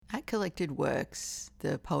Collected Works,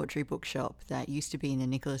 the poetry bookshop that used to be in the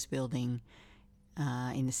Nicholas Building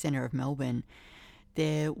in the centre of Melbourne,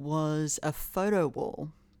 there was a photo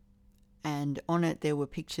wall, and on it there were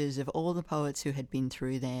pictures of all the poets who had been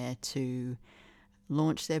through there to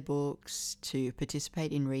launch their books, to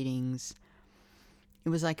participate in readings. It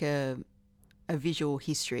was like a visual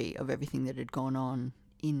history of everything that had gone on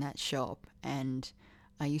in that shop, and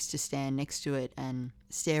I used to stand next to it and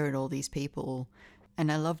stare at all these people, and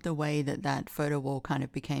I loved the way that that photo wall kind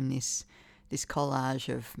of became this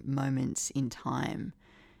collage of moments in time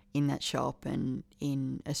in that shop and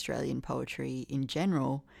in Australian poetry in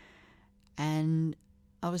general. And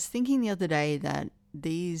I was thinking the other day that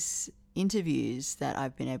these interviews that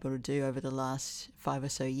I've been able to do over the last 5 or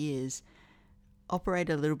so years operate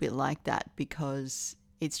a little bit like that, because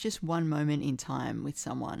it's just one moment in time with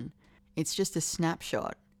someone. It's just a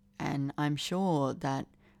snapshot, and I'm sure that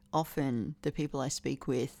often the people I speak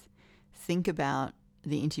with think about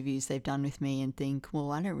the interviews they've done with me and think,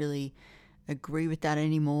 well, I don't really agree with that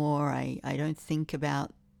anymore. I don't think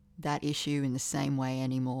about that issue in the same way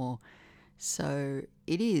anymore. So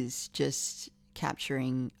it is just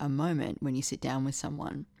capturing a moment when you sit down with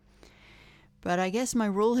someone. But I guess my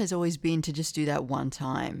rule has always been to just do that one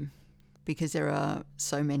time, because there are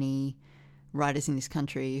so many writers in this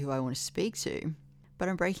country who I want to speak to. But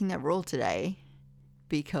I'm breaking that rule today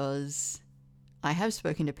because I have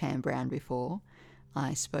spoken to Pam Brown before.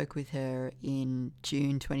 I spoke with her in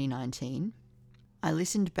June 2019. I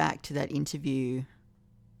listened back to that interview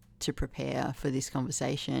to prepare for this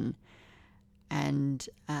conversation, and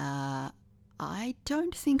I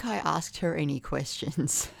don't think I asked her any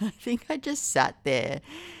questions. I think I just sat there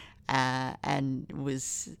and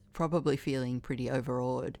was probably feeling pretty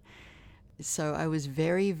overawed. So I was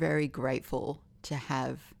very, very grateful to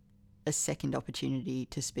have a second opportunity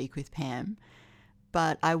to speak with Pam.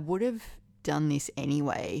 But I would have done this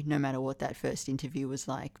anyway, no matter what that first interview was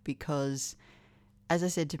like, because as I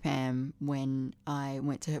said to Pam when I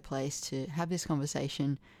went to her place to have this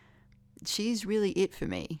conversation, she's really it for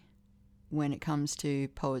me. When it comes to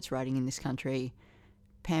poets writing in this country,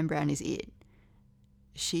 Pam Brown is it.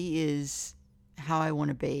 She is how I want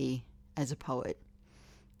to be as a poet.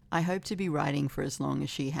 I hope to be writing for as long as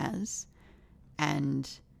she has, and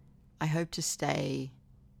I hope to stay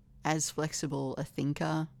as flexible a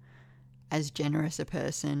thinker, as generous a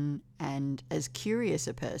person, and as curious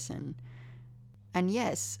a person. And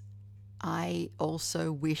yes, I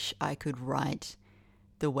also wish I could write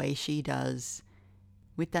the way she does,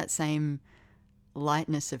 with that same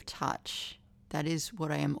lightness of touch. That is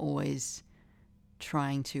what I am always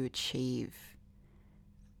trying to achieve.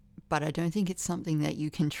 But I don't think it's something that you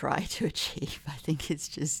can try to achieve. I think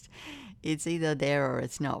it's either there or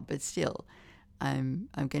it's not. But still, I'm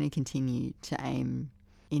going to continue to aim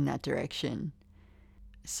in that direction.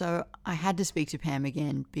 So I had to speak to Pam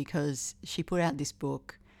again because she put out this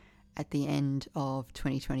book at the end of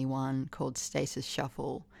 2021 called Stasis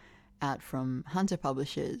Shuffle, out from Hunter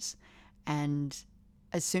Publishers. And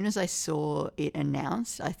as soon as I saw it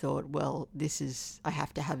announced, I thought, well, I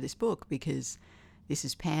have to have this book because this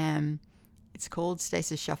is Pam. It's called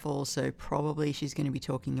Stasis Shuffle, so probably she's going to be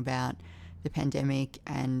talking about the pandemic,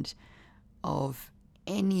 and of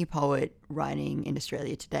any poet writing in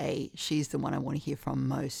Australia today, she's the one I want to hear from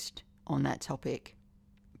most on that topic.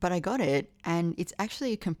 But I got it, and it's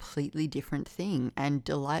actually a completely different thing and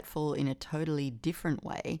delightful in a totally different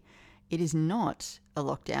way. It is not a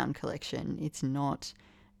lockdown collection. It's not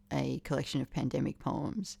a collection of pandemic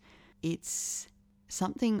poems. It's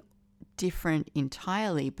something different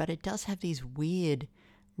entirely, but it does have these weird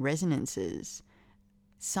resonances.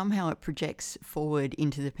 Somehow it projects forward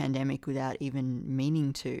into the pandemic without even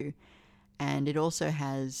meaning to. And it also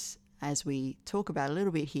has, as we talk about a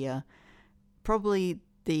little bit here, probably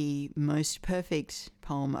the most perfect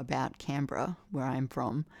poem about Canberra, where I'm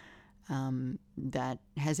from, that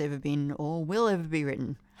has ever been or will ever be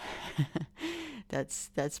written.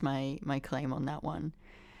 That's my claim on that one.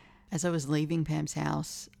 As I was leaving Pam's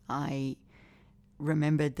house, I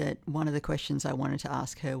remembered that one of the questions I wanted to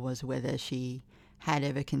ask her was whether she had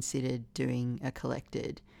ever considered doing a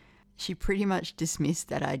collected. She pretty much dismissed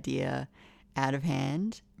that idea out of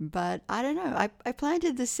hand, but I don't know. I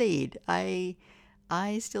planted the seed. I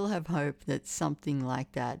still have hope that something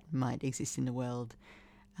like that might exist in the world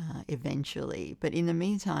eventually. But in the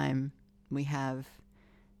meantime, we have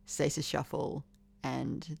Stasis Shuffle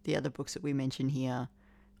and the other books that we mention here.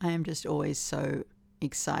 I am just always so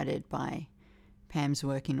excited by Pam's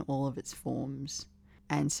work in all of its forms.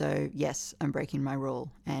 And so, yes, I'm breaking my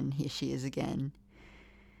rule, and here she is again.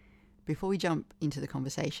 Before we jump into the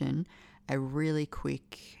conversation, a really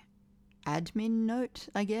quick admin note,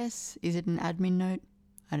 I guess. Is it an admin note?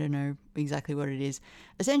 I don't know exactly what it is.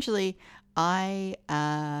 Essentially, I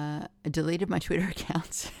deleted my Twitter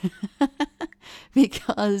accounts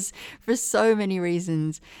because for so many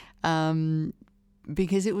reasons,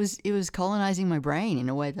 because it was colonizing my brain in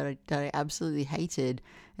a way that I absolutely hated,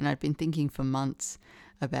 and I'd been thinking for months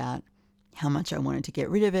about how much I wanted to get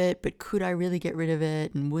rid of it, but could I really get rid of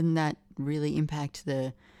it, and wouldn't that really impact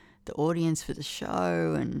the audience for the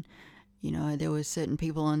show? And there were certain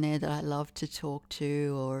people on there that I loved to talk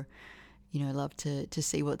to, or loved to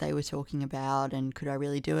see what they were talking about, and could I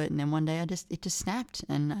really do it? And then one day it just snapped,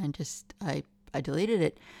 and I deleted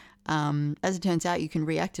it. As it turns out, you can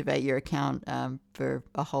reactivate your account for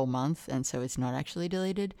a whole month, and so it's not actually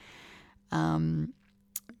deleted.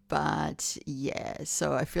 But yeah,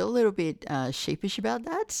 so I feel a little bit sheepish about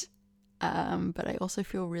that, but I also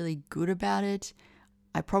feel really good about it.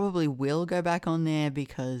 I probably will go back on there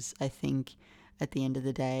because I think at the end of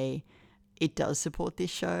the day, it does support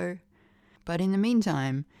this show. But in the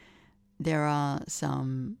meantime, there are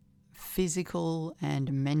some physical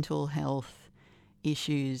and mental health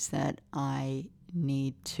issues that I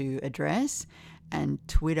need to address, and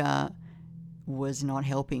Twitter was not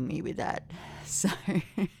helping me with that. So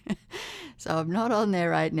I'm not on there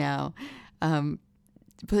right now.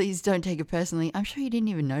 Please don't take it personally. I'm sure you didn't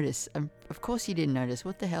even notice. Of course you didn't notice.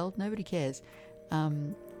 What the hell? Nobody cares.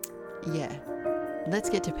 Yeah. Let's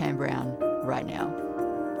get to Pam Brown right now.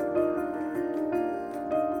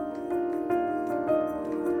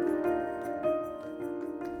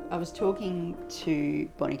 I was talking to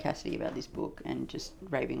Bonnie Cassidy about this book and just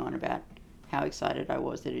raving on about how excited I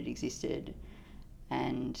was that it existed.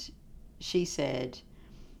 And she said,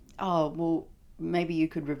 oh, well, maybe you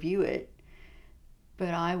could review it,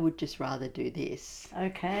 but I would just rather do this.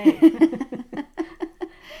 Okay.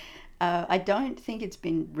 I don't think it's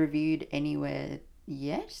been reviewed anywhere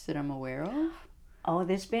yet that I'm aware of. Oh,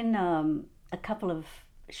 there's been a couple of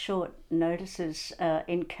short notices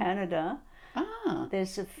in Canada.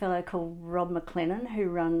 There's a fellow called Rob McLennan who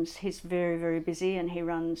runs, he's very, very busy, and he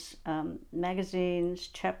runs magazines,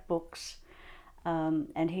 chapbooks,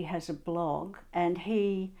 and he has a blog. And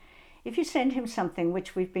if you send him something,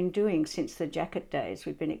 which we've been doing since the Jacket days,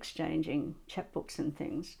 we've been exchanging chapbooks and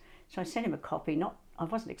things. So I sent him a copy. I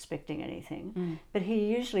wasn't expecting anything, but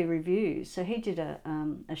he usually reviews. So he did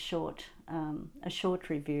a short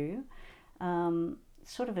review,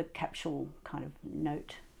 sort of a capsule kind of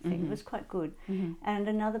note thing. It was quite good. And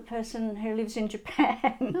another person who lives in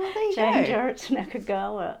Japan, Jane Jarrett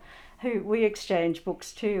Nakagawa, who we exchange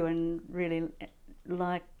books too, and really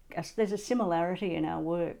like us. There's a similarity in our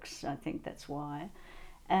works. I think that's why.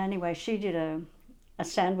 Anyway, she did a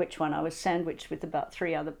sandwich one. I was sandwiched with about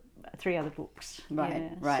three other books.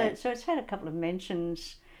 Right. So it's had a couple of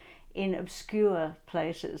mentions in obscure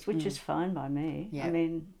places, which is fine by me. Yeah. I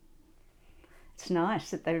mean, it's nice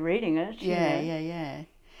that they're reading it. Yeah.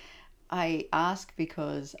 I ask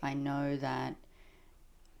because I know that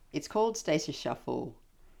it's called Stasis Shuffle.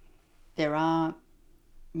 There are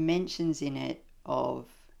mentions in it of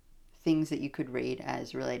things that you could read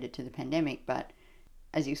as related to the pandemic, but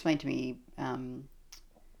as you explained to me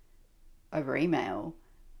over email,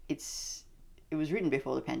 it was written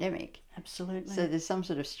before the pandemic. Absolutely. So there's some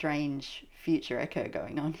sort of strange future echo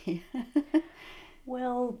going on here.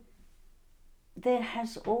 Well, there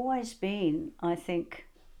has always been, I think,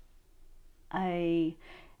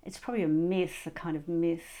 it's probably a myth, a kind of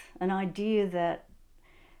myth, an idea that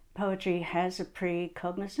poetry has a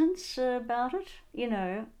precognizance about it,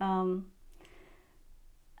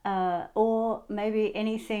 or maybe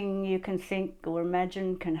anything you can think or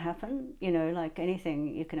imagine can happen, like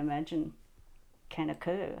anything you can imagine can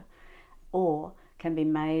occur or can be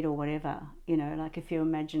made or whatever, like if you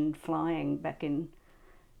imagine flying back in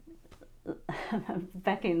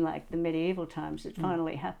like the medieval times, it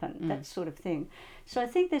finally happened, that sort of thing. So I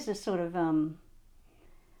think there's a sort of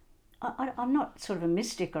I'm not sort of a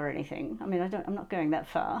mystic or anything. I mean, I'm not going that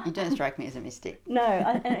far. You don't strike me as a mystic. No,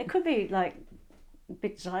 and it could be like a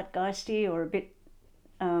bit zeitgeisty or a bit.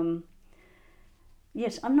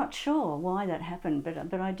 Yes, I'm not sure why that happened, but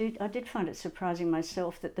I did find it surprising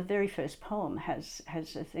myself that the very first poem has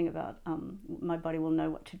a thing about my body will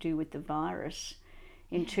know what to do with the virus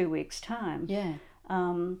in 2 weeks' time. Yeah.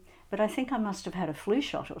 But I think I must have had a flu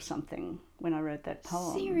shot or something when I wrote that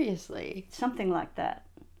poem. Seriously? Something like that.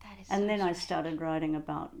 That is and so then strange. I started writing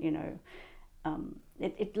about,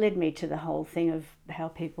 it led me to the whole thing of how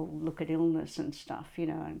people look at illness and stuff, you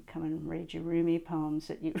know, and come and read your Rumi poems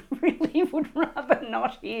that you really would rather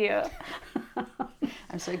not hear.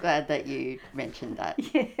 I'm so glad that you mentioned that.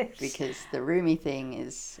 Yes. Because the Rumi thing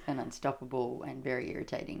is an unstoppable and very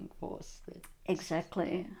irritating force.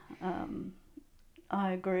 Exactly. Yeah.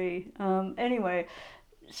 I agree. Anyway,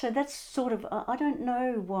 so that's sort of, I don't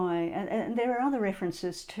know why, and there are other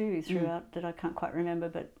references too throughout that I can't quite remember,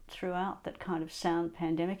 but throughout that kind of sound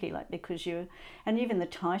pandemic-y, like because and even the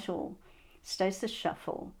title, Stasis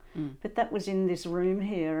Shuffle, but that was in this room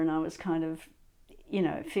here, and I was kind of, you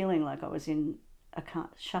know, feeling like I was in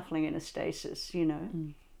shuffling in a stasis, you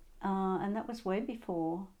know, and that was way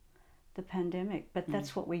before the pandemic, but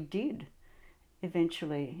that's what we did.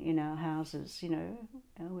 Eventually, in our houses, you know,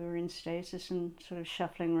 we were in stasis and sort of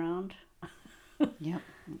shuffling around. Yep.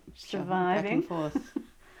 Surviving. Back and forth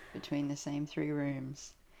between the same 3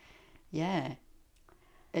 rooms. Yeah.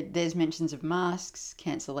 There's mentions of masks,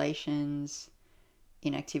 cancellations,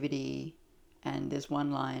 inactivity, and there's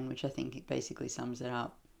one line which I think it basically sums it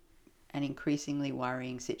up. An increasingly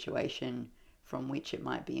worrying situation from which it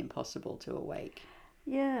might be impossible to awake.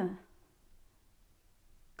 Yeah.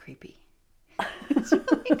 Creepy. It's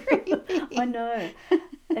really creepy. I know.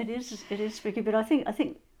 It is spooky, but I think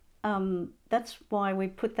that's why we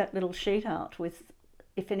put that little sheet out with,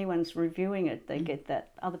 if anyone's reviewing it, they get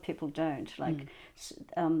that. Other people don't. Like,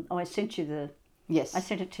 I sent you Yes. I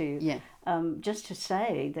sent it to you. Yeah. Just to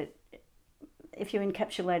say that if you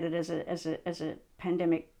encapsulate it as a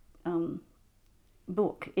pandemic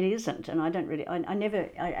book, it isn't, and I don't really. I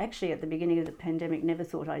actually at the beginning of the pandemic never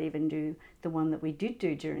thought I'd even do the one that we did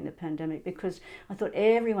do during the pandemic, because I thought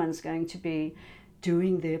everyone's going to be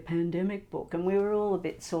doing their pandemic book, and we were all a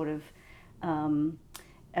bit sort of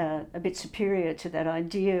a bit superior to that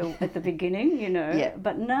idea at the beginning, you know. Yeah.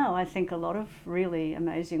 But now I think a lot of really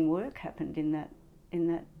amazing work happened in that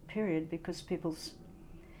period, because people's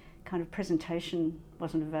kind of presentation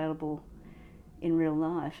wasn't available in real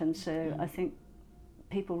life, and so I think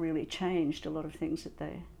people really changed a lot of things that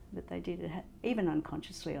they did. Even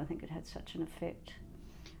unconsciously, I think it had such an effect.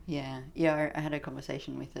 Yeah. I had a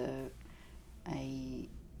conversation with a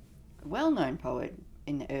well-known poet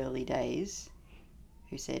in the early days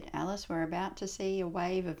who said, Alice, we're about to see a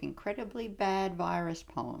wave of incredibly bad virus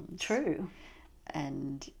poems. True.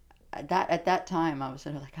 And at that time, I was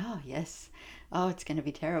sort of like, oh, yes. Oh, it's going to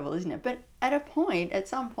be terrible, isn't it? But at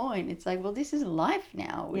some point, it's like, well, this is life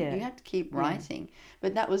now. Yeah. You have to keep writing. Yeah.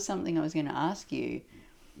 But that was something I was going to ask you,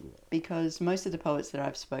 because most of the poets that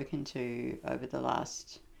I've spoken to over the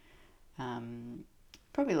last,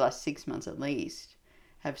 probably the last 6 months at least,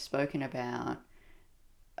 have spoken about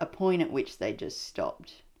a point at which they just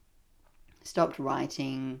stopped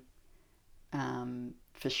writing,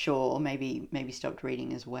 for sure, maybe stopped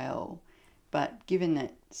reading as well. But given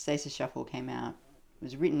that Stasis Shuffle came out,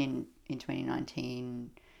 was written in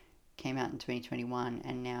 2019, came out in 2021,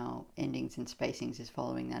 and now Endings and Spacings is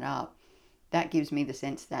following that up, that gives me the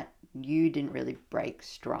sense that you didn't really break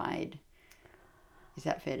stride. Is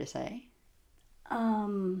that fair to say?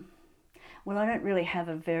 Well, I don't really have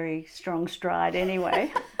a very strong stride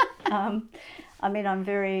anyway. I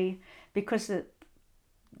mean, because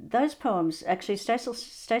those poems, actually,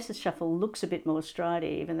 Stasis Shuffle looks a bit more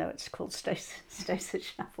stridey, even though it's called Stasis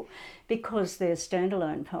Shuffle, because they're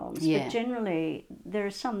standalone poems. Yeah. But generally, there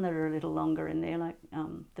are some that are a little longer in there, like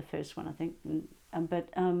the first one, I think. But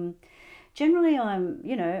generally, I'm,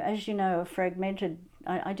 you know, as you know, fragmented.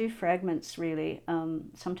 I do fragments, really.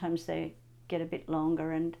 Sometimes they get a bit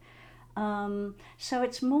longer, and so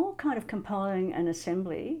it's more kind of compiling an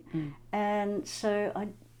assembly. And so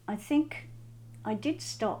I think I did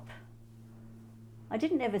stop. I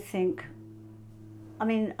didn't ever think. I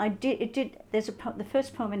mean, I did. It did. There's the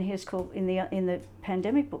first poem in here is called in the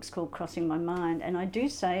pandemic book's called Crossing My Mind, and I do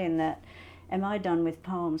say in that, am I done with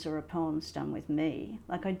poems or are poems done with me?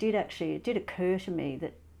 Like it did occur to me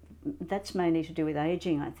that that's mainly to do with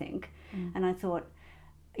aging, I think, and I thought,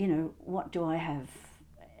 you know, what do I have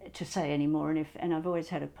to say anymore? And I've always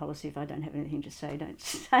had a policy: if I don't have anything to say, don't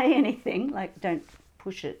say anything. Like don't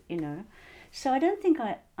push it, you know. So I don't think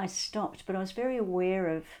I stopped, but I was very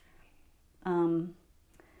aware of,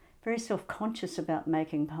 very self-conscious about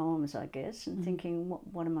making poems, I guess, and thinking,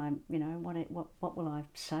 what am I, you know, what will I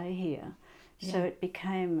say here? Yeah. So it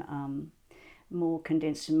became more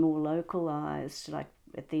condensed and more localised. Like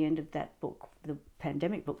at the end of that book, the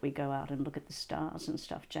pandemic book, we go out and look at the stars and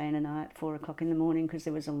stuff, Jane and I, at 4 o'clock in the morning, because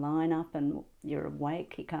there was a line-up and you're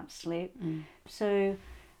awake, you can't sleep. So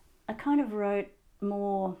I kind of wrote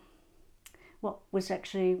more what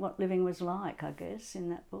living was like, I guess, in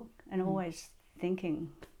that book, and always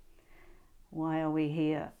thinking, why are we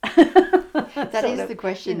here? That is the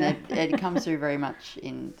question that it comes through very much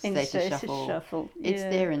in Stasis Shuffle. It's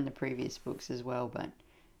there in the previous books as well, but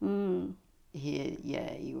here,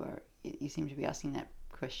 you seem to be asking that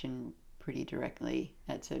question pretty directly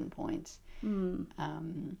at certain points.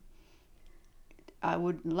 I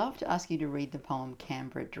would love to ask you to read the poem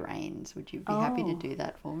Canberra Drains. Would you be happy to do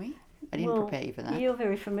that for me? I didn't prepare you for that. You're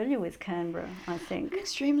very familiar with Canberra, I think. I'm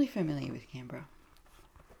extremely familiar with Canberra.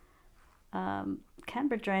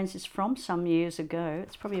 Canberra Drains is from some years ago.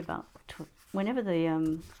 It's probably about whenever they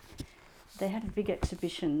had a big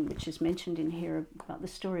exhibition, which is mentioned in here, about the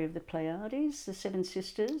story of the Pleiades, the Seven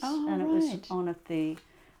Sisters, and it was on at the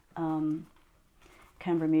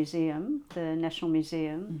Canberra Museum, the National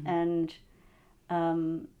Museum, and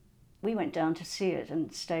we went down to see it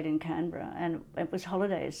and stayed in Canberra, and it was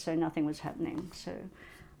holidays, so nothing was happening. So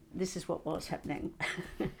this is what was happening.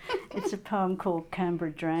 It's a poem called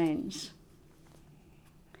Canberra Drains.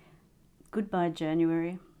 Goodbye,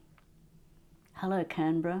 January. Hello,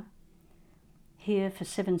 Canberra. Here for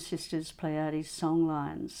Seven Sisters Pleiades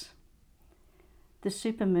songlines. The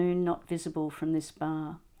supermoon not visible from this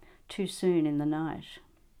bar, too soon in the night.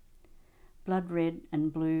 Blood red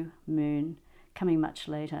and blue moon coming much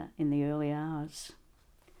later in the early hours.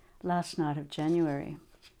 Last night of January.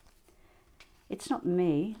 It's not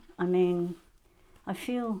me. I mean, I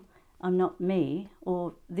feel I'm not me,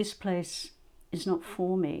 or this place is not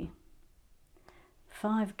for me.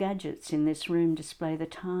 5 gadgets in this room display the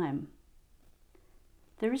time.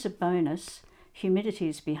 There is a bonus.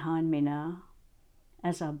 Humidity's behind me now,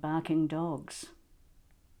 as are barking dogs.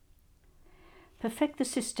 Perfect the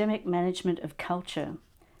systemic management of culture,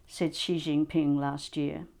 said Xi Jinping last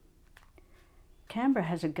year. Canberra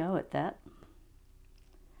has a go at that.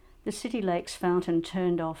 The City Lakes fountain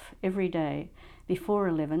turned off every day before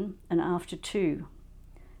 11 and after 2.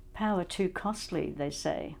 Power too costly, they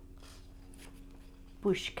say.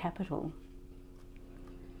 Bush capital.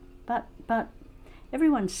 But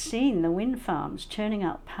everyone's seen the wind farms churning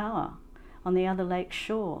out power on the other lake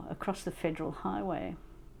shore across the Federal Highway.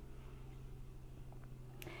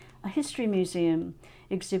 A history museum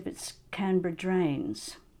exhibits Canberra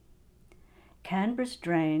drains. Canberra's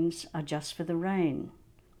drains are just for the rain,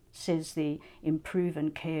 says the Improve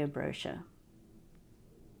and Care brochure.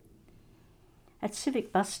 At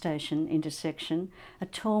Civic Bus Station intersection, a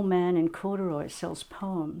tall man in corduroy sells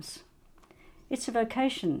poems. It's a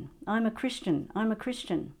vocation. I'm a Christian. I'm a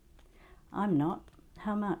Christian. I'm not.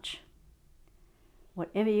 How much?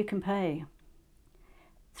 Whatever you can pay.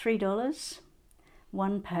 $3?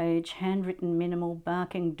 1 page, handwritten, minimal,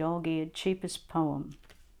 barking, dog-eared, cheapest poem.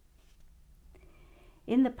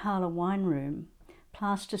 In the parlour wine room,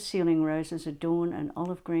 plaster ceiling roses adorn an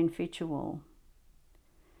olive green feature wall.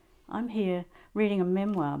 I'm here reading a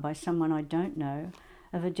memoir by someone I don't know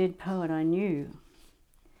of a dead poet I knew.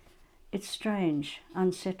 It's strange,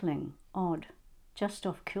 unsettling, odd, just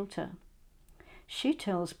off kilter. She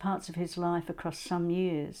tells parts of his life across some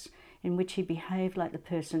years in which he behaved like the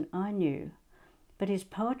person I knew, but his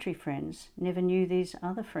poetry friends never knew these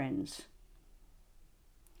other friends.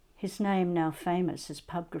 His name now famous as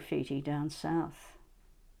pub graffiti down south.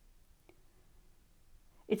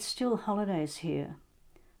 It's still holidays here.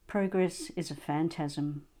 Progress is a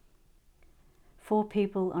phantasm. 4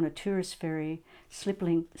 people on a tourist ferry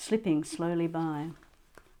slipping slowly by,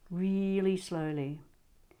 really slowly,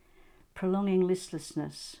 prolonging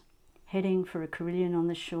listlessness, heading for a carillon on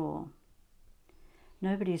the shore.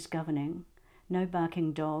 Nobody's governing. No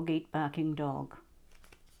barking dog, eat barking dog.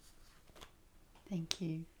 Thank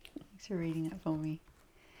you. Thanks for reading that for me.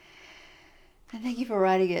 And thank you for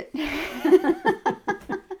writing it.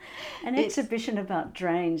 An exhibition about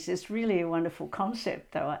drains is really a wonderful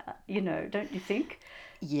concept, though, don't you think?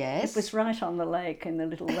 Yes. It was right on the lake, in the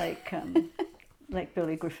little lake, Lake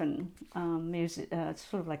Billy Griffin. It's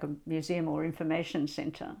sort of like a museum or information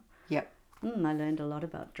centre. Yep. I learned a lot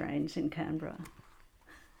about drains in Canberra.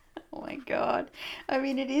 Oh my God. I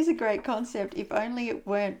mean, it is a great concept, if only it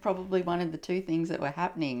weren't probably one of the 2 things that were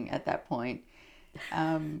happening at that point.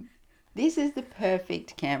 This is the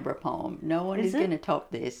perfect Canberra poem. No one is going to top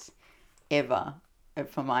this ever,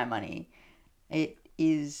 for my money. It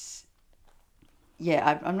is,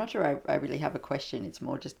 I'm not sure I really have a question. It's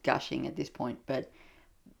more just gushing at this point. But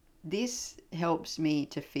this helps me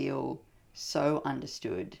to feel so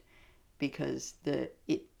understood, because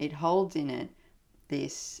it holds in it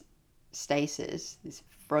this stasis, this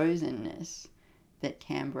frozenness that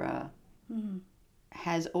Canberra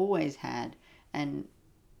has always had. And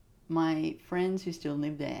my friends who still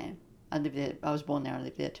live there, I was born there, I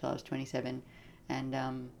lived there till I was 27,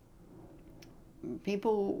 and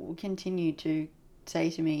people continue to say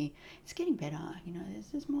to me, it's getting better, you know,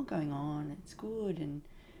 there's more going on, it's good, and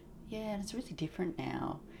yeah, and it's really different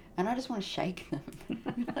now. And I just want to shake them.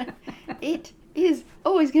 It is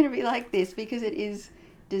always going to be like this because it is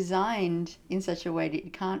designed in such a way that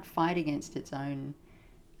it can't fight against its own.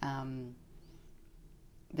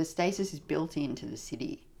 The stasis is built into the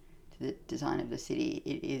city, to the design of the city.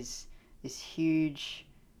 It is this huge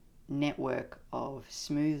network of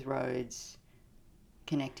smooth roads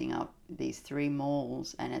connecting up these 3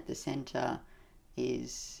 malls, and at the centre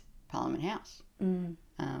is Parliament House.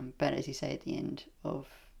 But as you say at the end of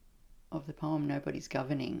the poem, nobody's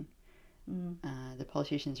governing. The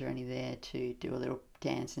politicians are only there to do a little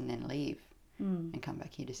dance and then leave and come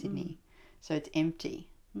back here to Sydney. So it's empty.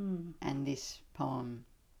 And this poem,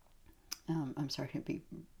 I'm sorry to be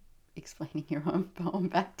explaining your own poem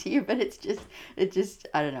back to you, but it just,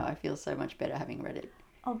 I don't know, I feel so much better having read it.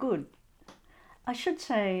 Oh, good. I should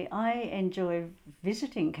say I enjoy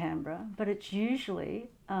visiting Canberra, but it's usually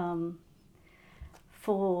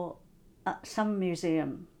for some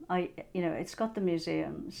museum. It's got the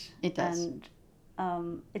museums. It does.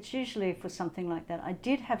 And it's usually for something like that. I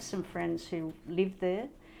did have some friends who lived there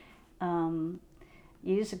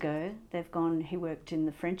years ago. He worked in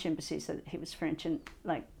the French embassy, so he was French, and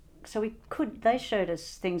so they showed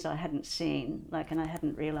us things I hadn't seen, and I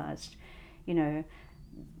hadn't realised, the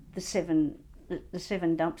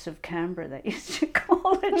seven dumps of Canberra, they used to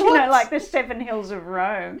call it, like the 7 hills of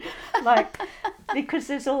Rome, because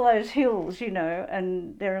there's all those hills,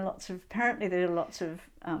 and there are lots of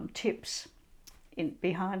tips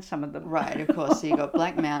behind some of them. Right, of course. So you've got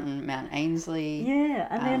Black Mountain, Mount Ainsley. Yeah,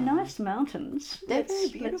 and they're nice mountains. They're very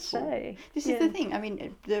beautiful. Let's say. This is the thing. I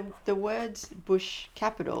mean, the words bush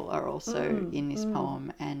capital are also in this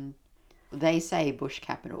poem, and they say bush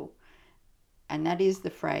capital, and that is the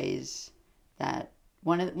phrase that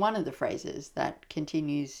one of the phrases that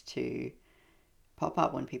continues to pop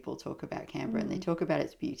up when people talk about Canberra, and they talk about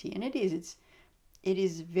its beauty, and it is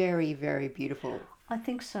very, very beautiful. I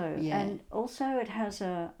think so. Yeah. And also it has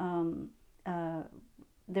there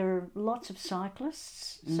are lots of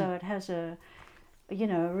cyclists, so it has a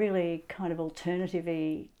really kind of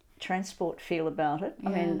alternative-y transport feel about it. Yeah.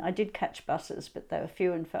 I mean, I did catch buses, but they were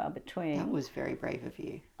few and far between. That was very brave of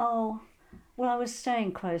you. Oh, well, I was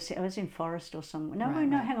staying close. I was in Forest or somewhere. No, Right.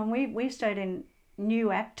 hang on. We stayed in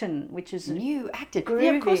New Acton, which is New Acton. groovy.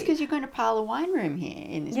 Yeah, of course, because you're going to Parlour Wine Room here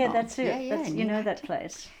in this poem. That's it. Yeah, That's, New that Acton.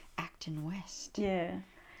 place. Acton West. Yeah.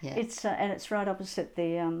 Yeah. It's and it's right opposite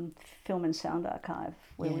the Film and Sound Archive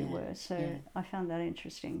where we were. So I found that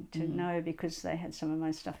interesting to know, because they had some of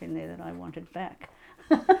my stuff in there that I wanted back.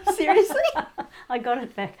 Seriously? I got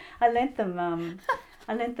it back. I lent them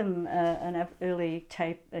an early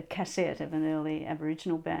tape, a cassette of an early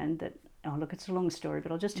Aboriginal band that. Oh, look, it's a long story,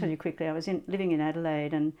 but I'll just tell you quickly. I was living in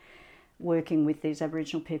Adelaide and working with these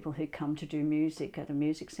Aboriginal people who come to do music at a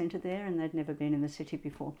music centre there, and they'd never been in the city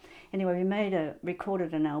before. Anyway, we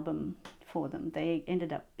recorded an album for them. They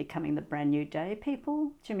ended up becoming the Brand New Day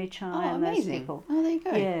people, Jimmy Chai and those people. Oh, there you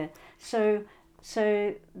go. Yeah. So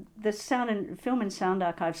the Film and Sound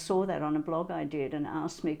Archive saw that on a blog I did and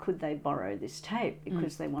asked me could they borrow this tape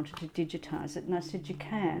because they wanted to digitise it, and I said you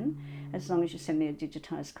can, as long as you send me a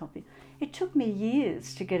digitised copy. It took me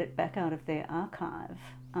years to get it back out of their archive,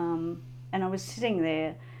 and I was sitting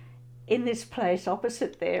there in this place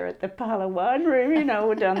opposite there at the Parlour Wine Room,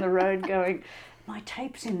 or down the road going, my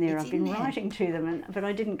tape's in there, I've been writing to them, but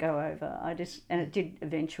I didn't go over. And it did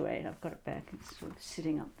eventuate. I've got it back. It's sort of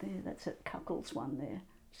sitting up there. That's at Cuckles one there.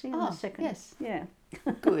 See you in a second. Yes. Yeah.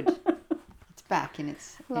 Good. It's back in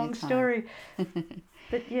its Long story.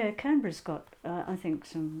 But yeah, Canberra's got, I think,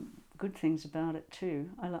 some good things about it too.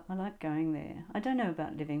 I like going there. I don't know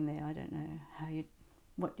about living there. I don't know how you'd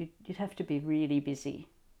have to be really busy.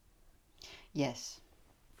 Yes.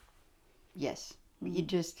 You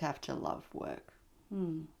just have to love work.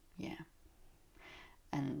 Yeah.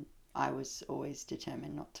 And I was always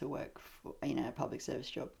determined not to work for, a public service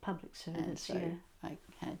job. Public service, and so I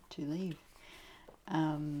had to leave.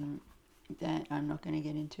 That I'm not going to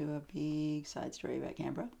get into a big side story about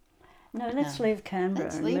Canberra. No, let's leave Canberra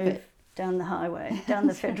let's and leave move it. Down the highway, down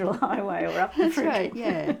the federal highway or up the That's Fruit. right,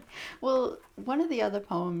 yeah. Well, one of the other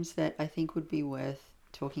poems that I think would be worth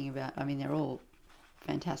talking about, I mean, they're all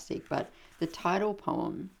fantastic, but the title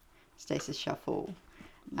poem, Stasis Shuffle,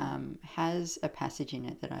 has a passage in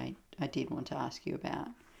it that I did want to ask you about.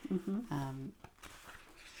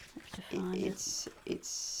 It's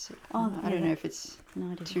I don't know if it's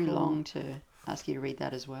 94. too long to ask you to read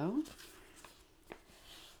that as well.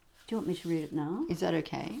 Do you want me to read it now? Is that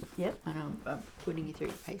okay? Yep. I know I'm putting you through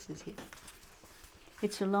your paces here.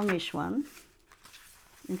 It's a longish one.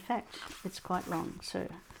 In fact, it's quite long, so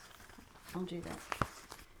I'll do that.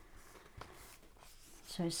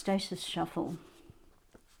 So, Stasis Shuffle.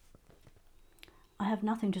 I have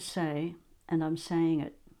nothing to say, and I'm saying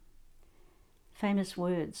it. Famous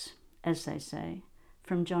words, as they say,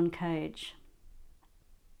 from John Cage.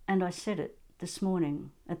 And I said it this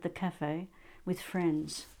morning at the cafe with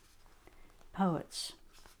friends, poets.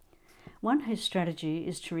 One whose strategy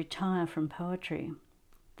is to retire from poetry,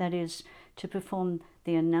 that is, to perform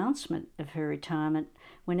the announcement of her retirement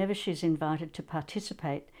whenever she's invited to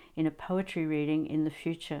participate in a poetry reading in the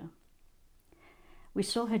future. We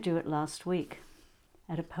saw her do it last week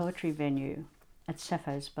at a poetry venue at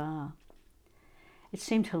Sappho's Bar. It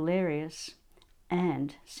seemed hilarious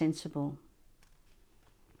and sensible.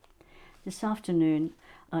 This afternoon,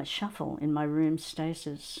 I shuffle in my room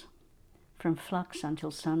stasis, from flux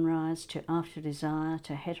until sunrise to after desire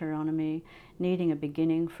to heteronomy, needing a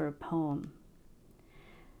beginning for a poem.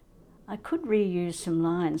 I could reuse some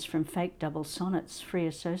lines from fake double sonnets free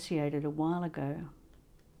associated a while ago.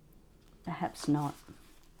 Perhaps not.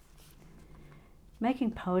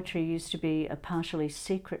 Making poetry used to be a partially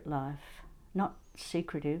secret life, not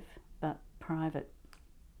secretive, but private.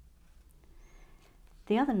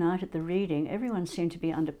 The other night at the reading, everyone seemed to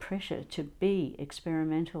be under pressure to be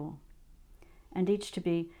experimental, and each to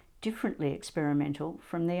be differently experimental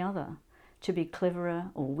from the other, to be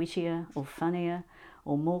cleverer or wittier or funnier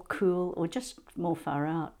or more cool or just more far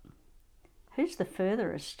out. Who's the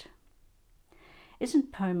furthest?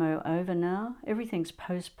 Isn't Pomo over now? Everything's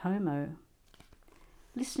post-Pomo.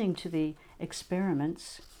 Listening to the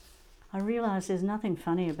experiments, I realise there's nothing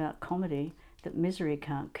funny about comedy that misery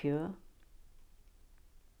can't cure.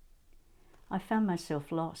 I found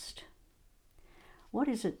myself lost. What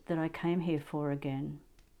is it that I came here for again?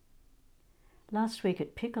 Last week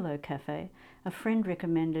at Piccolo Cafe, a friend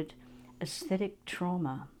recommended aesthetic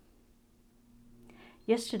trauma.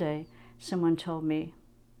 Yesterday, someone told me,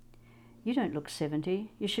 "You don't look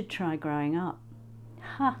 70, you should try growing up."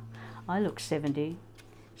 Ha! I look 70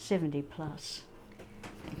 plus.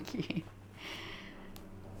 Thank you.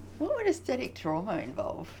 What would aesthetic trauma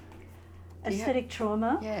involve? Aesthetic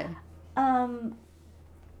trauma? Yeah.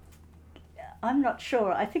 I'm not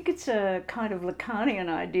sure. I think it's a kind of Lacanian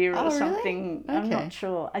idea or something. Really? I'm not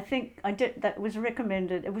sure. I think that was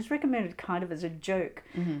recommended. It was recommended kind of as a joke,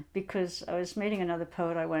 because I was meeting another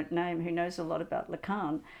poet I won't name who knows a lot about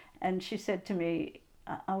Lacan, and she said to me,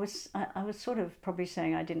 I was sort of probably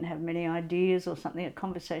saying I didn't have many ideas or something, a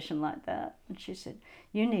conversation like that, and she said,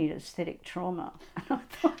 "You need aesthetic trauma." And I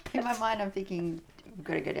thought, in my mind, I'm thinking, we've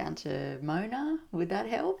got to go down to Mona. Would that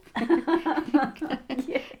help?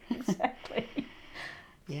 Yeah, exactly.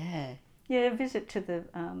 Yeah. Yeah, a visit to the,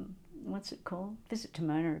 what's it called? Visit to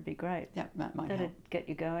Mona would be great. That might That'd help. get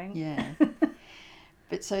you going. Yeah.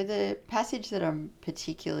 But so the passage that I'm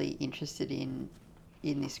particularly interested in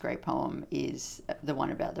this great poem is the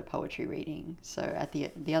one about the poetry reading. So at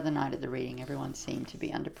the other night at the reading, everyone seemed to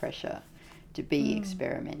be under pressure to be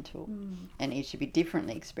experimental, and each to be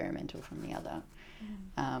differently experimental from the other.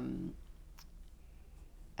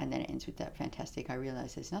 And then it ends with that fantastic, I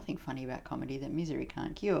realise there's nothing funny about comedy that misery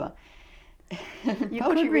can't cure.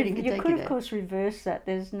 Poetry reading can take you there. You could, of course, reverse that.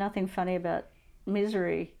 There's nothing funny about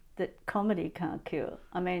misery that comedy can't cure.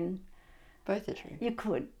 I mean... Both are true. You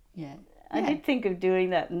could. Yeah. I did think of doing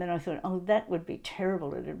that, and then I thought, oh, that would be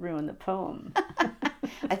terrible. It would ruin the poem.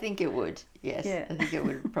 I think it would, yes. Yeah. I think it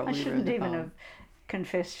would probably ruin the poem. I shouldn't even have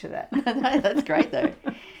confessed to that. No, that's great, though.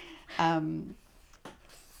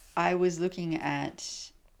 I was looking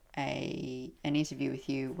at an interview with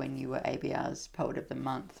you when you were ABR's Poet of the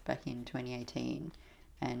Month back in 2018,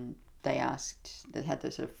 and they had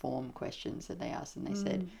those sort of form questions that they asked, and they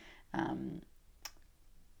said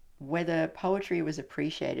whether poetry was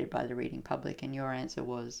appreciated by the reading public, and your answer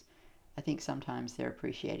was, I think sometimes they're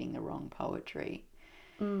appreciating the wrong poetry.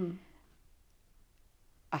 I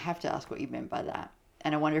have to ask what you meant by that,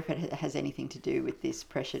 and I wonder if it has anything to do with this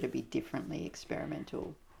pressure to be differently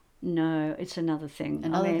experimental. No, it's another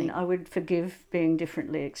thing. I would forgive being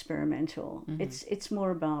differently experimental. It's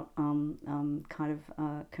more about kind of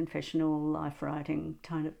confessional life writing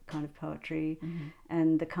kind of poetry,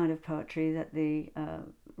 and the kind of poetry that the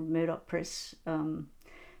Murdoch Press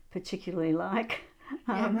particularly like.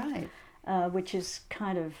 Which is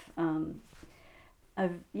kind of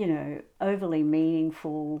overly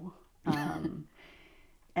meaningful,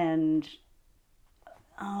 and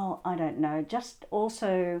I don't know, just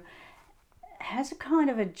also has a kind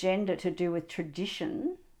of agenda to do with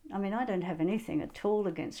tradition. I mean, I don't have anything at all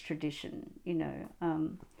against tradition,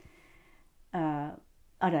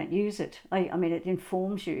 I don't use it. I mean, it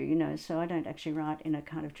informs you, you know, so I don't actually write in a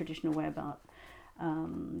kind of traditional way about,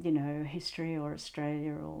 you know, history or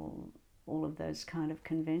Australia or all of those kind of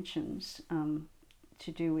conventions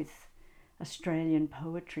to do with Australian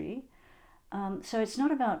poetry. So it's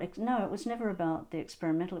not about, no, it was never about the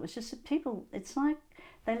experimental. It was just that people, it's like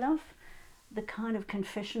they love the kind of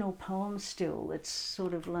confessional poem still. It's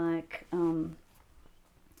sort of like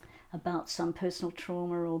about some personal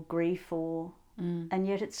trauma or grief or... And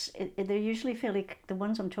yet they're usually fairly, the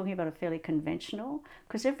ones I'm talking about are fairly conventional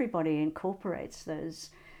because everybody incorporates those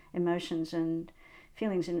emotions and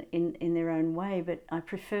feelings in their own way, but I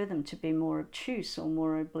prefer them to be more obtuse or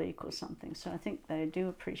more oblique or something. So I think they do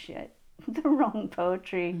appreciate the wrong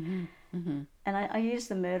poetry. And I use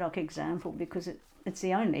the Murdoch example because it's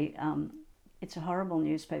the only, it's a horrible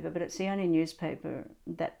newspaper, but it's the only newspaper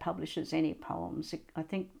that publishes any poems. I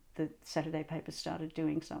think the Saturday paper started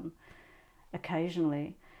doing some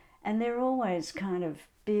occasionally, and they're always kind of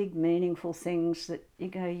big meaningful things that you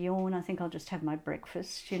go, yawn, I think I'll just have my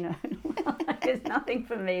breakfast, you know. There's nothing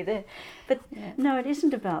for me there. But no, it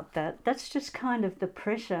isn't about that. That's just kind of the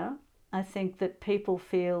pressure I think that people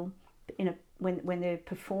feel when they're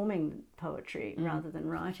performing poetry rather than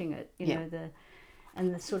writing it, you know,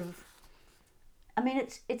 the sort of, I mean,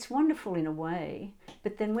 it's wonderful in a way,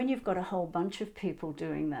 but then when you've got a whole bunch of people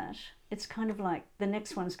doing that, it's kind of like the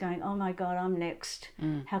next one's going, oh my God, I'm next.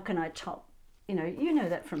 How can I top? You know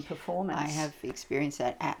that from performance. I have experienced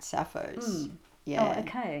that at Sappho's. Yeah. Oh,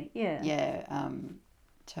 okay. Yeah. Yeah.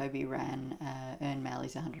 Toby ran Ern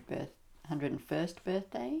Malley's 101st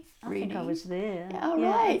birthday reading. I think I was there. Yeah, oh,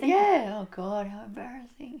 yeah, right. Yeah. Oh God, how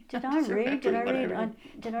embarrassing. Did I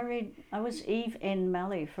read? I was Eve N.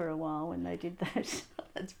 Malley for a while when they did that.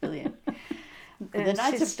 That's brilliant. The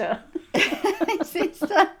sister.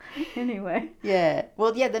 Sister. Anyway. Yeah.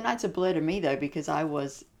 Well, yeah. The Nights are Blur to me though because I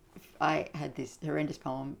had this horrendous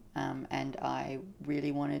poem, and I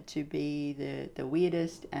really wanted to be the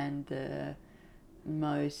weirdest and the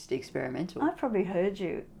most experimental. I've probably heard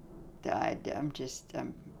you. I'm that's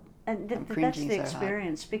cringing the so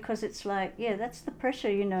experience hard. because it's like, yeah, that's the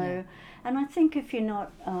pressure, you know. And I think if you're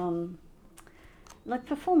not, like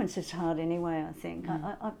performance is hard anyway, I think.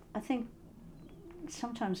 I think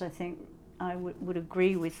sometimes I would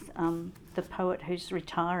agree with the poet who's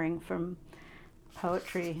retiring from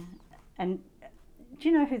poetry. And do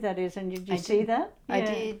you know who that is? And did you see that? Yeah. I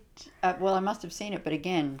did. Well, I must have seen it, but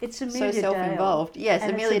again, it's Amelia so self-involved. Dale. Yes,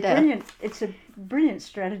 and Amelia Dale. It's a brilliant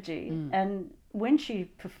strategy. And when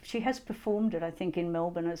she has performed it, I think in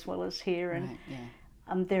Melbourne as well as here,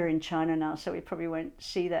 and they're in China now, so we probably won't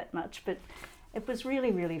see that much. But it was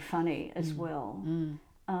really, really funny as well.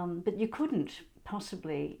 But you couldn't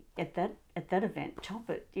possibly at that event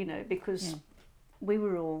top it, you know, because. We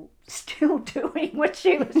were all still doing what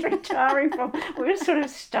she was retiring from. We were sort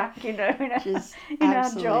of stuck, you know, in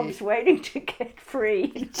our jobs waiting to get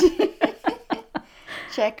free.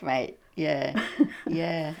 Checkmate. Yeah.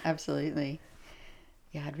 Yeah, absolutely.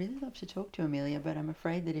 Yeah, I'd really love to talk to Amelia, but I'm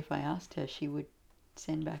afraid that if I asked her, she would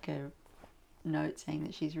send back a note saying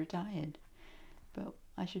that she's retired. But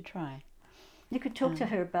I should try. You could talk to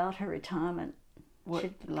her about her retirement. What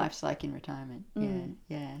life's like in retirement. Yeah.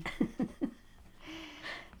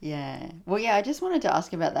 Yeah. Well, yeah, I just wanted to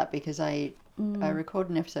ask about that because I recorded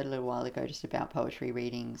an episode a little while ago just about poetry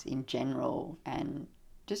readings in general and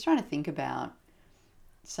just trying to think about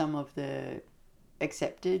some of the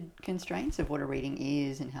accepted constraints of what a reading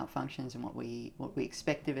is and how it functions and what we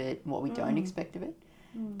expect of it and what we don't expect of it.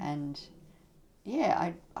 And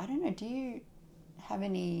yeah, I don't know, do you have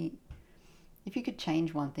any, if you could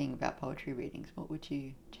change one thing about poetry readings, what would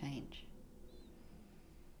you change?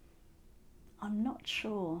 I'm not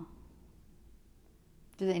sure.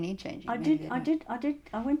 Do they need changing? I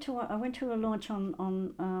went to a launch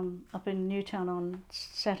on up in Newtown on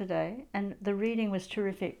Saturday, and the reading was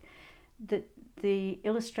terrific. The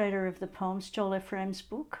illustrator of the poems, Joel Ephraim's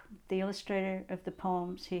book, the illustrator of the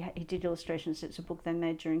poems, he did illustrations. It's a book they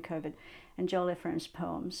made during COVID, and Joel Ephraim's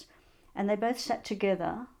poems, and they both sat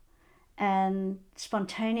together and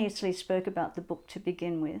spontaneously spoke about the book to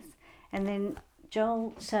begin with, and then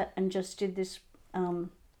Joel sat and just did this,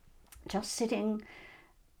 just sitting,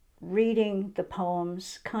 reading the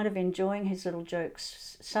poems, kind of enjoying his little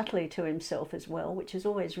jokes subtly to himself as well, which is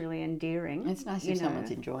always really endearing. It's nice if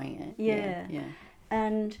someone's enjoying it. Yeah.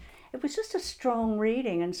 And it was just a strong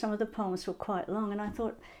reading, and some of the poems were quite long. And I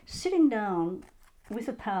thought, sitting down with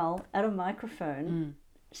a pal at a microphone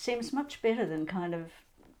seems much better than kind of,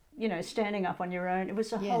 standing up on your own. It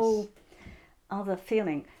was a whole other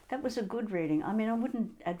feeling. That was a good reading. I mean, I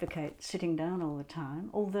wouldn't advocate sitting down all the time,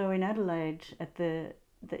 although in Adelaide at the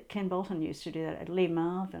that Ken Bolton used to do that at Lee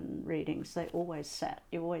Marvin readings. You always sat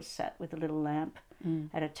with a little lamp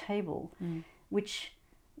at a table, which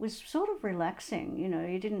was sort of relaxing.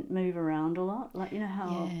 You didn't move around a lot, like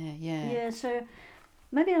how. Yeah. So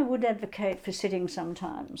maybe I would advocate for sitting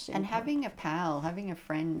sometimes. And having a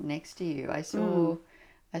friend next to you. I saw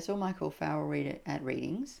Michael Farrell read it at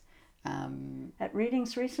readings. At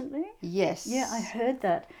readings recently? Yes. Yeah, I heard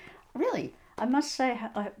that. Really? I must say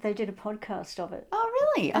they did a podcast of it. Oh,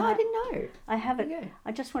 really? I didn't know. I haven't.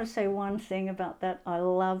 I just want to say one thing about that.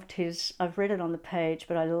 I've read it on the page,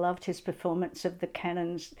 but I loved his performance of the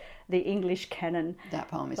canons, the English canon. That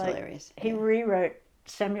poem is hilarious. He rewrote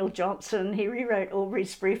Samuel Johnson. He rewrote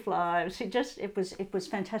Aubrey's Brief Lives. It was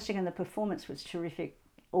fantastic, and the performance was terrific,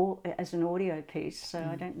 as an audio piece. So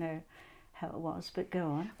I don't know how it was, but go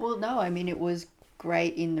on. Well, no, I mean, it was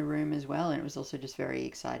great in the room as well, and it was also just very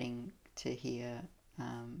exciting to hear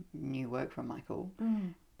new work from Michael.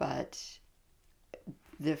 But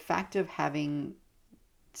the fact of having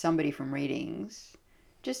somebody from readings,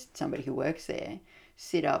 just somebody who works there,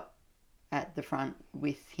 sit up at the front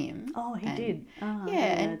with him. Oh, he did.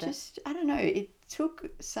 And just, I don't know, it took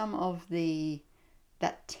some of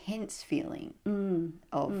that tense feeling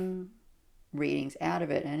of readings out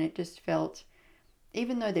of it, and it just felt,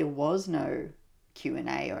 even though there was no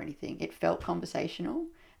Q&A or anything, it felt conversational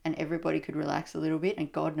and everybody could relax a little bit,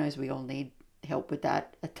 and God knows we all need help with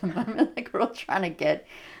that at the moment. Like, we're all trying to get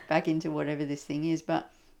back into whatever this thing is.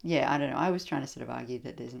 But yeah, I don't know, I was trying to sort of argue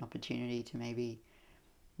that there's an opportunity to maybe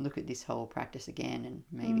look at this whole practice again, and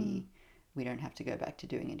maybe we don't have to go back to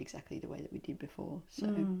doing it exactly the way that we did before.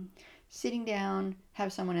 So sitting down,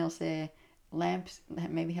 have someone else there, lamps,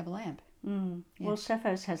 maybe have a lamp. Yeah. Well,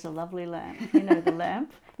 Sappho's has a lovely lamp. You know the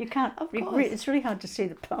lamp. You can't. It's really hard to see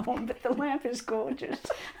the poem, but the lamp is gorgeous.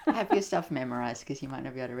 Have your stuff memorized, because you might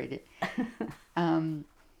not be able to read it.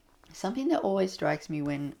 Something that always strikes me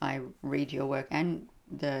when I read your work, and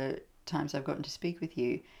the times I've gotten to speak with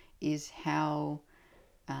you, is how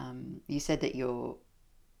you said that you're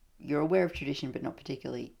aware of tradition, but not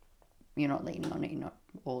particularly. You're not leaning on it. You're not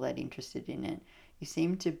all that interested in it. You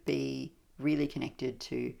seem to be really connected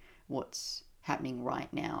to what's happening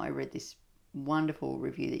right now. I read this wonderful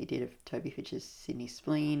review that you did of Toby Fitch's Sydney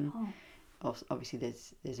Spleen. Obviously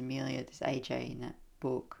there's Amelia, there's AJ in that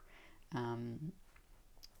book. I'm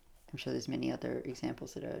sure there's many other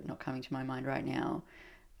examples that are not coming to my mind right now.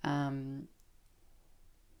 And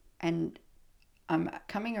I'm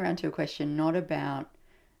coming around to a question not about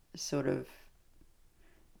sort of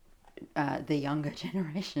the younger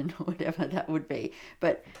generation or whatever that would be,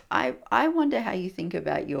 but I wonder how you think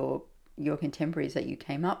about your contemporaries that you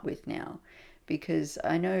came up with now, because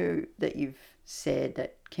I know that you've said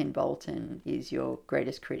that Ken Bolton is your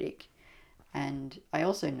greatest critic, and I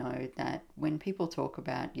also know that when people talk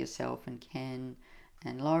about yourself and Ken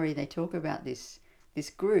and Laurie, they talk about this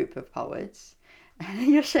group of poets.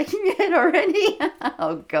 You're shaking your head already.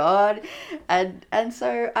 Oh God. And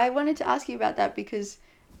so I wanted to ask you about that, because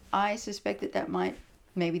I suspect that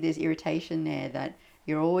maybe there's irritation there, that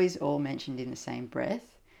you're always all mentioned in the same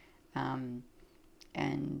breath. And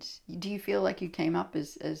do you feel like you came up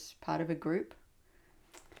as part of a group?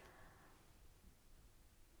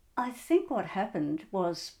 I think what happened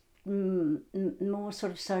was more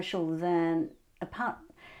sort of social than apart.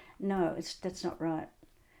 No, that's not right.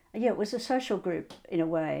 Yeah, it was a social group in a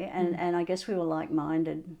way, and I guess we were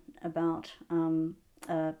like-minded about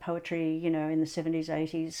poetry, in the 70s,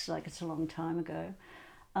 80s, like it's a long time ago.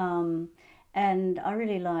 And I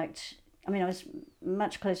really liked, I was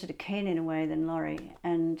much closer to Ken in a way than Laurie,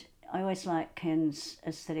 and I always liked Ken's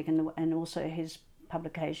aesthetic and also his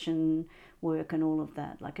publication work and all of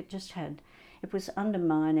that. Like, it was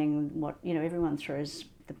undermining what, everyone throws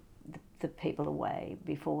the people away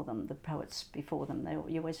before them, the poets before them.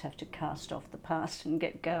 You always have to cast off the past and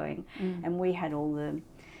get going. And we had all the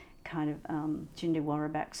kind of Jindu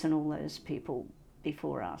Warabaks and all those people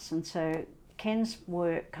before us. And so Ken's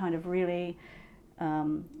work kind of really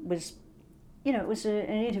was, it was an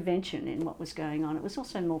intervention in what was going on. It was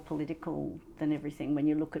also more political than everything when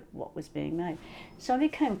you look at what was being made. So I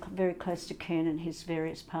became very close to Ken and his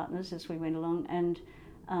various partners as we went along. And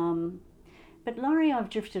but Laurie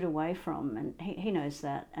I've drifted away from, and he knows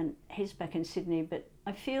that, and he's back in Sydney, but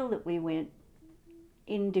I feel that we went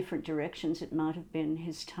in different directions. It might have been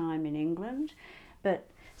his time in England, but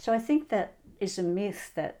so I think that is a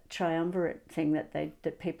myth, that triumvirate thing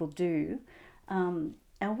that people do.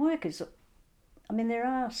 Our work is, there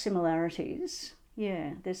are similarities.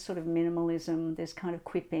 Yeah, there's sort of minimalism, there's kind of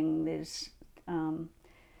quipping, there's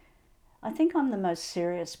I think I'm the most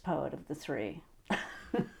serious poet of the three.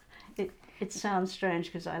 It sounds strange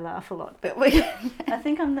because I laugh a lot, but we I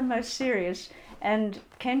think I'm the most serious. And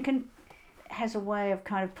Ken has a way of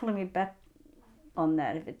kind of pulling me back on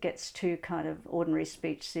that if it gets too kind of ordinary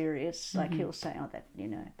speech serious. Like he'll say, "Oh, that you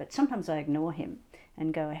know," but sometimes I ignore him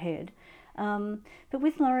and go ahead. But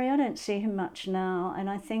with Laurie, I don't see him much now, and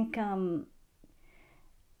I think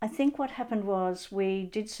what happened was we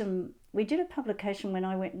did a publication when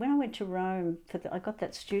I went to Rome I got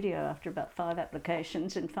that studio after about 5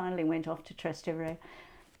 applications and finally went off to Trastevere.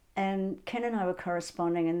 And Ken and I were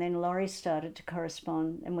corresponding, and then Laurie started to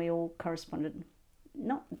correspond, and we all corresponded,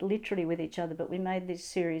 not literally with each other, but we made this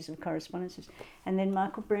series of correspondences. And then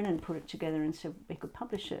Michael Brennan put it together and said we could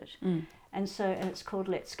publish it. And it's called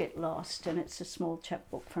Let's Get Lost, and it's a small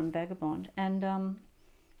chapbook from Vagabond. And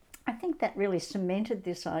I think that really cemented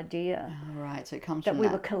this idea. Oh, right, so it comes that from we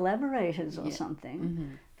that. were collaborators or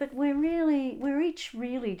something. But we're each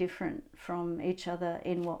really different from each other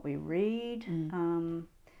in what we read,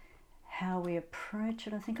 how we approach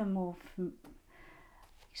it. I think I'm more.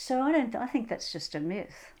 So I think that's just a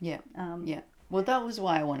myth. Yeah. Yeah. Well, that was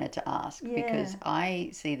why I wanted to ask, because I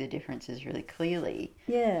see the differences really clearly.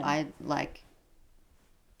 Yeah. I like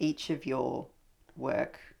each of your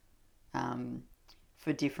work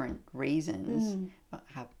for different reasons. I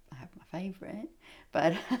have my favourite,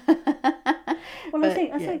 but well, I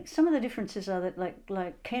think some of the differences are that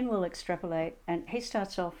like Ken will extrapolate, and he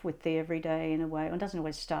starts off with the everyday in a way, and doesn't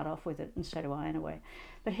always start off with it, and so do I in a way.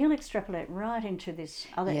 But he'll extrapolate right into this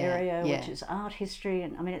other area, which is art history,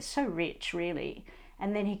 and I mean it's so rich, really.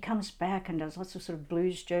 And then he comes back and does lots of sort of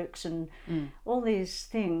blues jokes and all these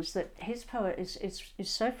things that his poet is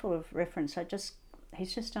so full of reference.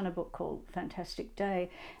 He's just done a book called Fantastic Day,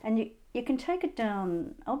 and you can take it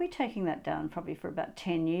down. I'll be taking that down probably for about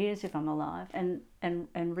 10 years if I'm alive, and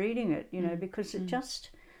reading it, you know, because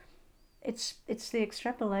it's the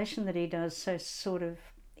extrapolation that he does so sort of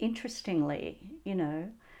interestingly, you know.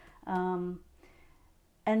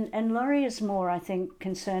 And Laurie is more, I think,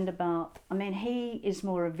 concerned about, I mean, he is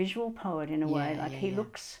more a visual poet in a way. He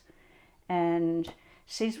looks and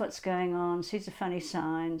sees what's going on, sees a funny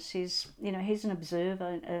sign, he's an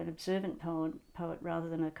observant poet rather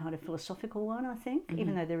than a kind of philosophical one, I think,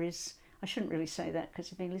 even though there is, I shouldn't really say that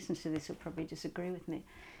because if he listens to this he'll probably disagree with me.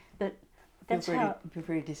 But that's feel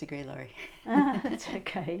free to disagree, Laurie. That's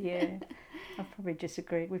okay, yeah.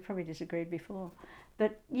 We've probably disagreed before.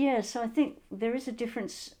 But yeah, so I think there is a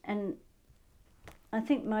difference, and I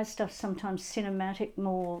think my stuff's sometimes cinematic,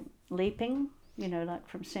 more leaping, you know, like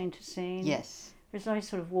from scene to scene. Yes. Whereas I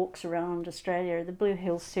sort of walks around Australia, the Blue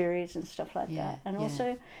Hills series and stuff like that, and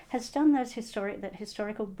also has done that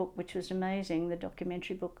historical book, which was amazing, the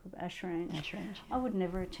documentary book of Ash Range. I would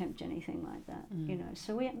never attempt anything like that, you know.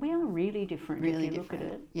 So we are really different if you look at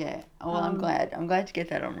it. Yeah. Well, I'm glad to get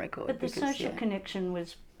that on record. But the social connection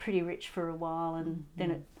was pretty rich for a while, and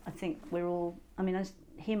then I think we're all. I mean, I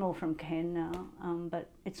hear more from Ken now, but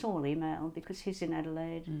it's all email because he's in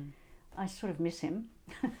Adelaide. I sort of miss him.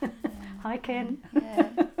 Hi, Ken. Yeah.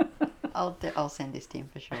 I'll send this to him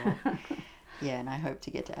for sure. Yeah, and I hope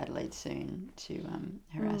to get to Adelaide soon to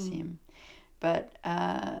harass him. But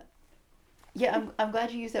yeah, I'm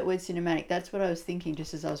glad you used that word cinematic. That's what I was thinking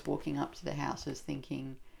just as I was walking up to the house. I was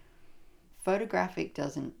thinking photographic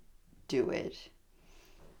doesn't do it,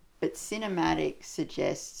 but cinematic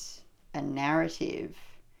suggests a narrative.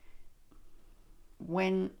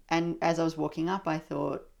 And as I was walking up, I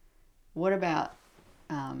thought, what about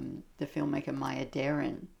the filmmaker Maya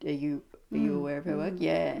Deren? Are you aware of her work?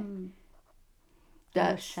 Yeah.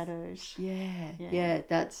 That's Shadows. Yeah.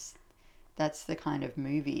 That's the kind of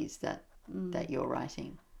movies that you're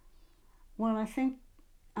writing. Well, I think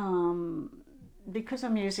because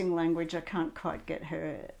I'm using language, I can't quite get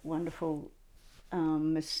her wonderful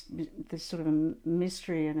there's sort of a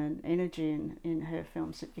mystery and an energy in her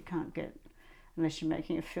films that you can't get unless you're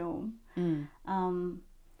making a film.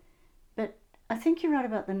 But I think you're right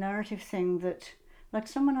about the narrative thing, that like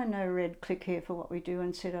someone I know read Click Here for What We Do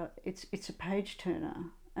and said it's a page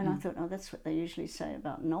turner, and I thought, that's what they usually say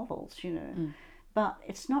about novels, you know. But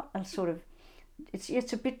it's not a sort of,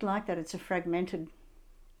 it's a bit like that. It's a fragmented,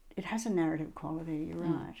 it has a narrative quality, you're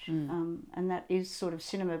right. And that is sort of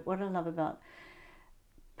cinema. What I love about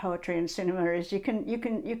poetry and cinema is you can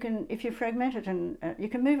if you fragment it, and you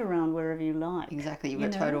can move around wherever you like. Exactly, you've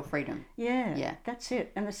got total freedom. Yeah, that's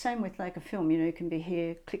it. And the same with like a film, you know, you can be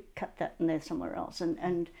here, click, cut that, and there somewhere else,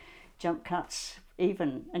 and jump cuts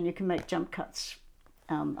even, and you can make jump cuts.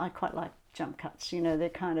 I quite like jump cuts, you know, they're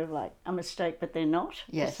kind of like a mistake, but they're not.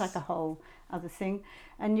 Yes. It's like a whole other thing,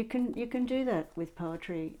 and you can do that with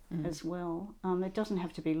poetry as well. It doesn't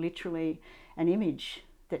have to be literally an image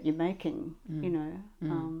that you're making, you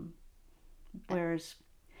know. Whereas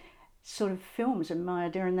sort of films and Maya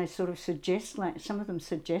Deren, they sort of suggest, some of them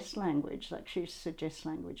suggest language, like she suggests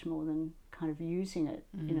language more than kind of using it,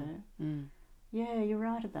 you know. Yeah, you're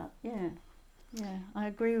right about, yeah, I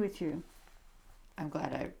agree with you. I'm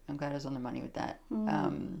glad I was on the money with that.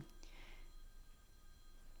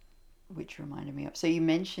 Which reminded me of, so you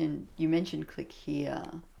mentioned Click Here,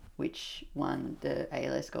 which won the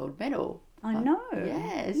ALS Gold Medal. I know.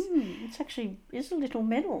 Yes. It's actually a little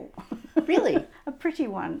medal. Really? A pretty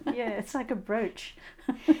one. Yeah, it's like a brooch.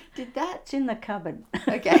 It's in the cupboard.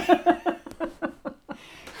 Okay.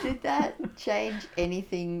 Did that change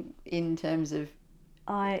anything in terms of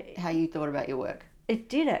how you thought about your work? It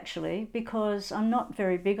did, actually, because I'm not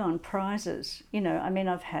very big on prizes. You know, I mean,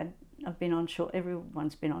 I've been on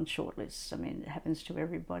everyone's been on shortlists. I mean, it happens to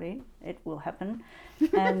everybody. It will happen.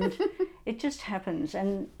 And it just happens.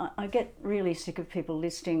 And I get really sick of people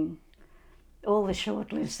listing all the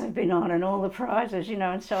shortlists they've been on and all the prizes, you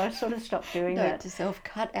know, and so I sort of stopped doing that. Note to self,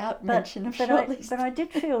 cut out mention of shortlists. But I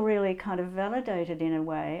did feel really kind of validated in a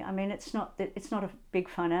way. I mean, it's not a big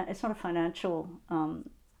it's not a financial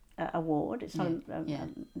award. It's not.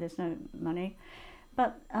 There's no money,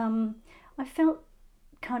 but I felt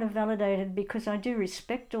kind of validated because I do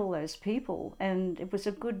respect all those people, and it was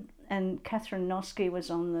a good. And Catherine Noske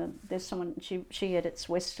was on there's someone, she edits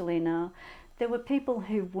Westerly now. There were people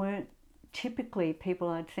who weren't typically people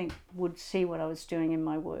I'd think would see what I was doing in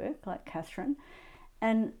my work, like Catherine,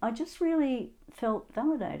 and I just really felt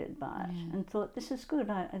validated by it and thought, this is good.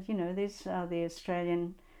 These are the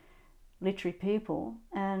Australian literary people,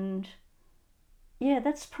 and yeah,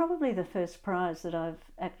 that's probably the first prize that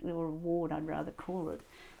or award, I'd rather call it,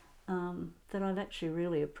 that I've actually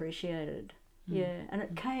really appreciated. Yeah, and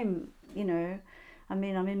it came, you know, I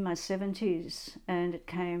mean, I'm in my 70s, and it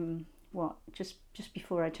came, just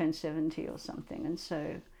before I turned 70 or something, and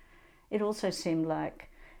so it also seemed like,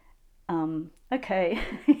 okay,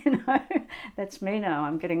 you know, that's me now.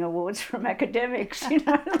 I'm getting awards from academics, you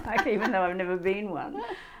know, like, even though I've never been one.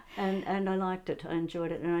 And I liked it. I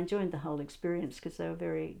enjoyed it, and I enjoyed the whole experience because they were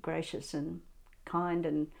very gracious and kind,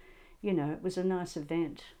 and, you know, it was a nice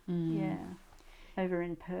event. Yeah, over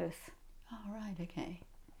in Perth. Oh, right, okay.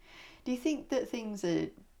 Do you think that things are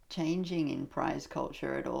changing in prize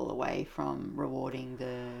culture at all, away from rewarding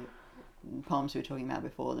the poems we were talking about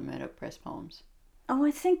before, the Murdoch Press poems? Oh,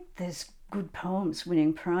 I think there's good poems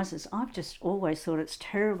winning prizes. I've just always thought it's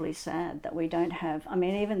terribly sad that we don't have, I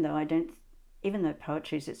mean, even though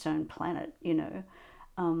poetry is its own planet, you know,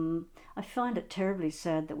 I find it terribly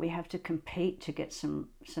sad that we have to compete to get some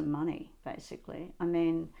money, basically. I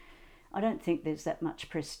mean, I don't think there's that much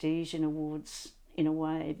prestige in awards in a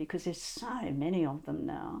way, because there's so many of them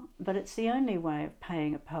now, but it's the only way of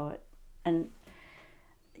paying a poet, and,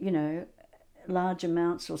 you know, large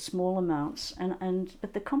amounts or small amounts,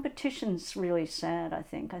 but the competition's really sad. I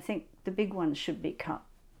think the big ones should be cut,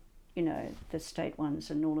 you know, the state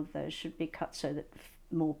ones and all of those should be cut so that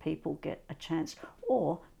more people get a chance,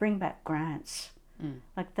 or bring back grants.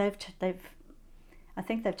 Like I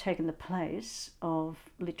think they've taken the place of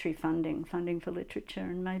literary funding for literature,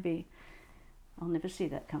 and maybe I'll never see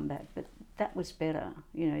that come back, but that was better.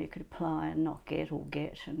 You know, you could apply and not get,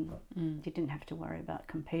 and you didn't have to worry about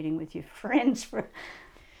competing with your friends for.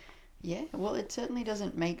 Yeah, well, it certainly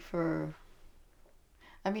doesn't make for.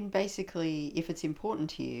 I mean, basically, if it's important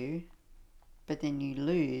to you, but then you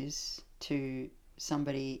lose to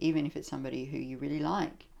somebody, even if it's somebody who you really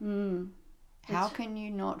like, how can you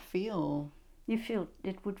not feel?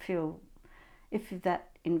 It would feel, if that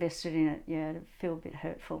invested in it, it'd feel a bit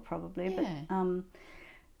hurtful probably. Yeah. But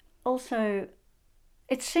also,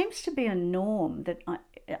 it seems to be a norm that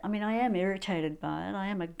I mean, I am irritated by it. I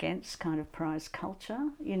am against kind of prize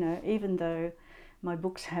culture, you know, even though my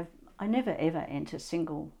books I never ever enter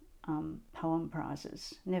single poem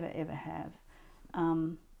prizes, never ever have.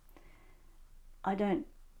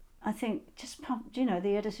 I think just, you know,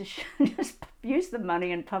 the editors should just use the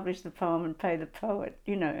money and publish the poem and pay the poet,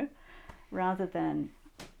 you know, rather than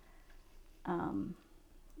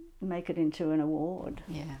make it into an award.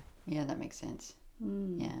 Yeah, that makes sense.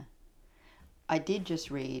 Yeah. I did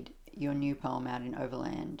just read your new poem out in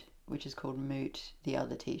Overland, which is called Moot, the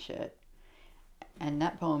Other T-shirt. And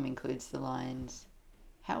that poem includes the lines,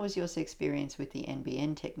 "How was your experience with the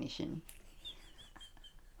NBN technician?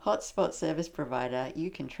 Hotspot service provider, you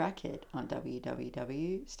can track it on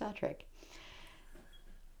www.Star Trek."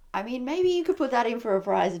 I mean, maybe you could put that in for a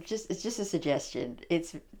prize. It's just a suggestion.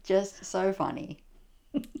 It's just so funny.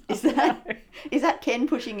 Is that Ken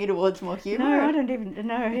pushing you towards more humour? No, I don't even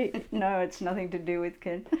know. No, it's nothing to do with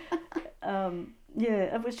Ken.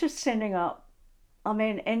 Yeah, it was just sending up. I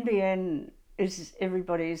mean, NBN is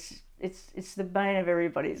everybody's. It's the bane of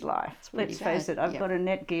everybody's life. Let's face it. I've got a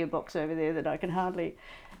Netgear box over there that I can hardly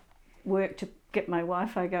work to get my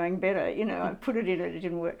Wi-Fi going better. You know, I put it in and it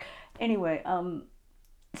didn't work. Anyway,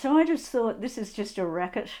 so I just thought this is just a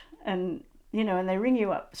racket, and you know, and they ring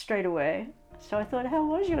you up straight away. So I thought, how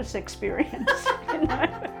was your sex experience? You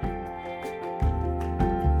know.